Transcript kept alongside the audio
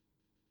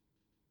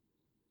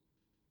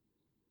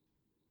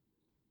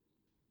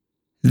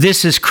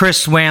This is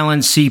Chris Whalen,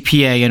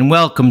 CPA, and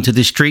welcome to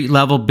the Street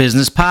Level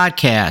Business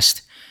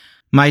Podcast.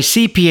 My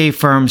CPA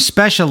firm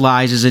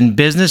specializes in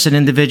business and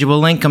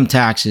individual income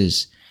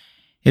taxes.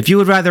 If you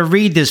would rather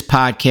read this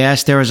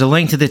podcast, there is a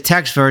link to the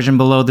text version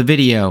below the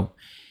video.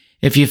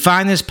 If you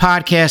find this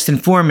podcast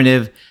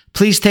informative,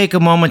 please take a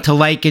moment to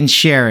like and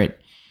share it.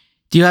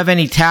 Do you have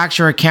any tax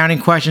or accounting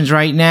questions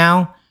right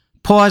now?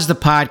 Pause the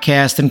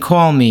podcast and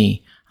call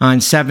me on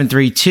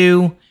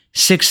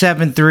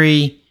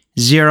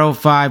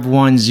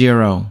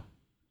 732-673-0510.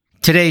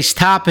 Today's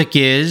topic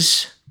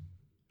is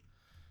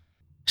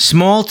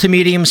small to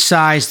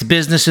medium-sized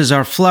businesses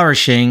are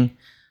flourishing.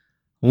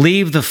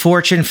 Leave the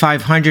Fortune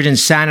 500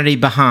 insanity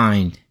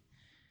behind.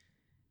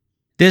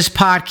 This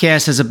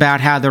podcast is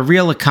about how the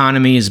real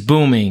economy is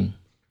booming.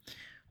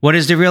 What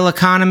is the real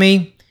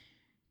economy?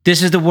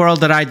 This is the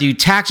world that I do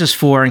taxes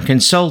for and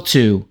consult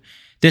to.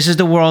 This is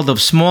the world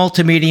of small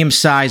to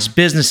medium-sized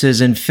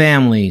businesses and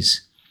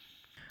families.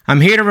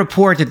 I'm here to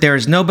report that there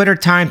is no better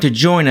time to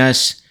join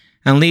us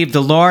and leave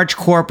the large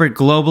corporate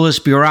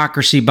globalist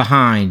bureaucracy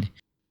behind.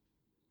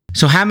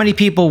 So how many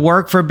people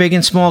work for big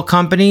and small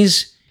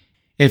companies?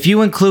 If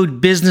you include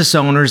business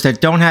owners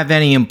that don't have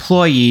any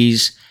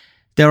employees,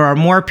 there are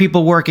more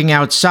people working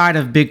outside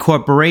of big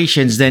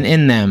corporations than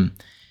in them.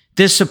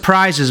 This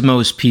surprises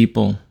most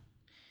people.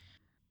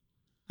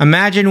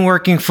 Imagine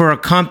working for a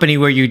company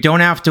where you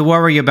don't have to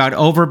worry about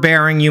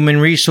overbearing human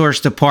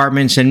resource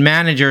departments and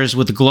managers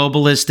with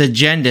globalist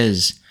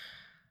agendas.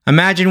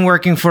 Imagine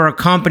working for a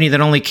company that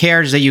only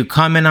cares that you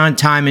come in on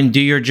time and do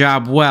your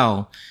job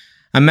well.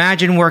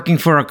 Imagine working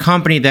for a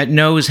company that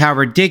knows how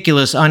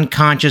ridiculous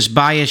unconscious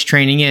bias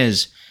training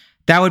is.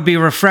 That would be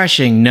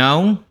refreshing,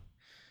 no?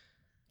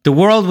 The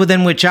world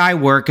within which I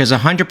work is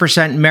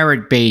 100%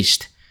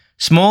 merit-based.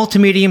 Small to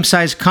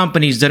medium-sized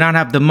companies do not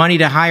have the money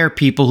to hire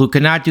people who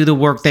cannot do the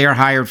work they are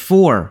hired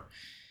for.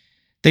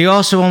 They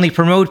also only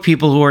promote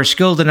people who are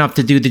skilled enough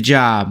to do the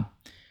job.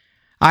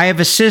 I have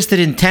assisted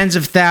in tens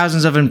of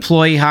thousands of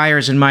employee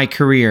hires in my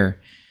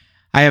career.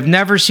 I have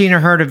never seen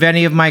or heard of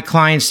any of my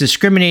clients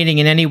discriminating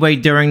in any way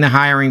during the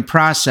hiring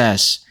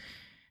process.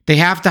 They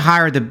have to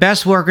hire the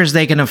best workers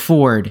they can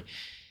afford.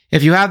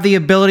 If you have the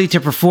ability to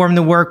perform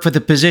the work for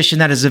the position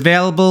that is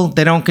available,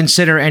 they don't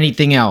consider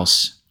anything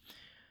else.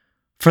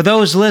 For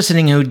those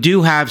listening who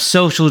do have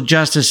social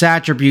justice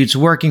attributes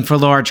working for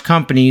large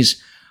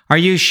companies, are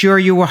you sure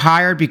you were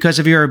hired because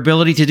of your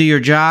ability to do your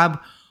job,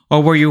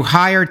 or were you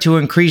hired to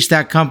increase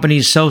that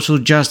company's social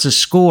justice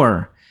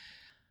score?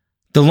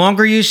 The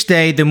longer you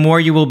stay, the more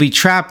you will be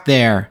trapped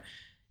there.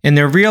 In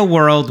the real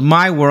world,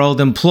 my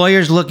world,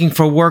 employers looking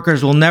for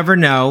workers will never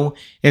know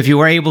if you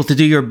were able to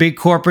do your big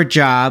corporate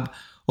job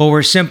or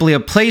were simply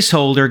a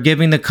placeholder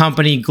giving the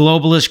company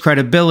globalist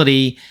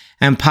credibility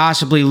and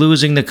possibly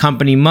losing the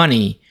company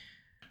money.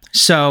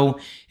 So,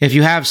 if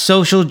you have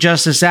social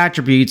justice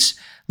attributes,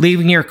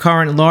 leaving your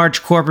current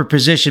large corporate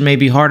position may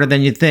be harder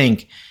than you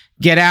think.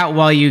 Get out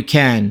while you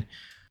can.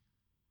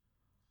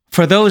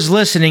 For those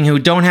listening who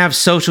don't have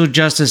social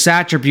justice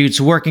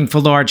attributes working for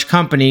large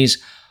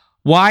companies,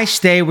 why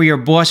stay where your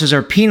bosses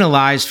are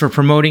penalized for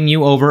promoting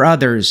you over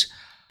others?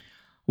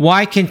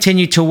 Why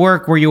continue to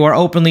work where you are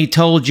openly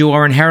told you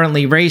are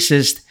inherently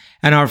racist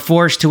and are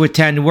forced to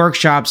attend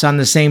workshops on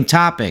the same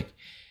topic?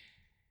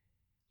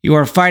 You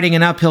are fighting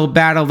an uphill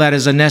battle that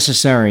is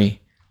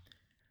unnecessary.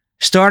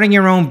 Starting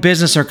your own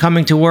business or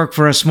coming to work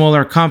for a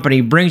smaller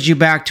company brings you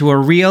back to a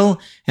real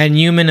and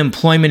human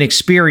employment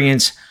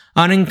experience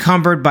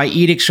unencumbered by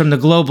edicts from the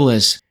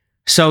globalists.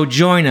 So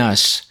join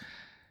us.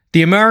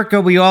 The America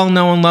we all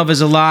know and love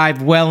is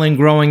alive, well, and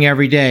growing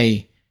every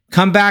day.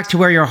 Come back to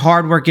where your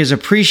hard work is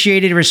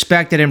appreciated,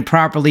 respected, and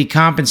properly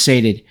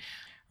compensated.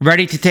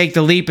 Ready to take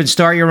the leap and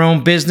start your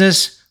own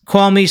business?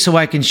 Call me so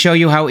I can show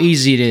you how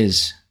easy it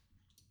is.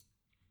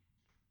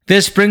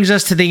 This brings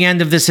us to the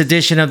end of this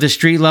edition of the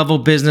Street Level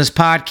Business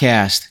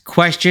Podcast.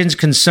 Questions,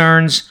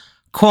 concerns,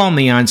 call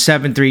me on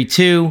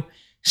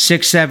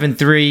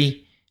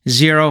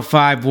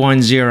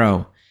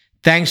 732-673-0510.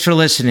 Thanks for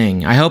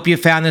listening. I hope you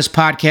found this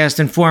podcast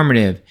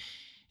informative.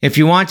 If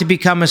you want to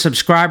become a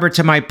subscriber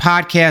to my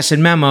podcasts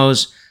and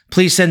memos,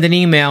 please send an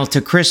email to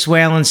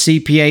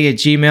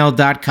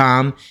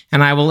chriswhalencpa@gmail.com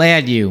and I will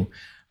add you.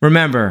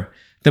 Remember,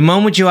 the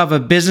moment you have a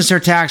business or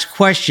tax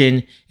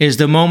question is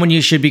the moment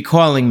you should be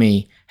calling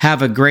me.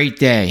 Have a great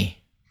day.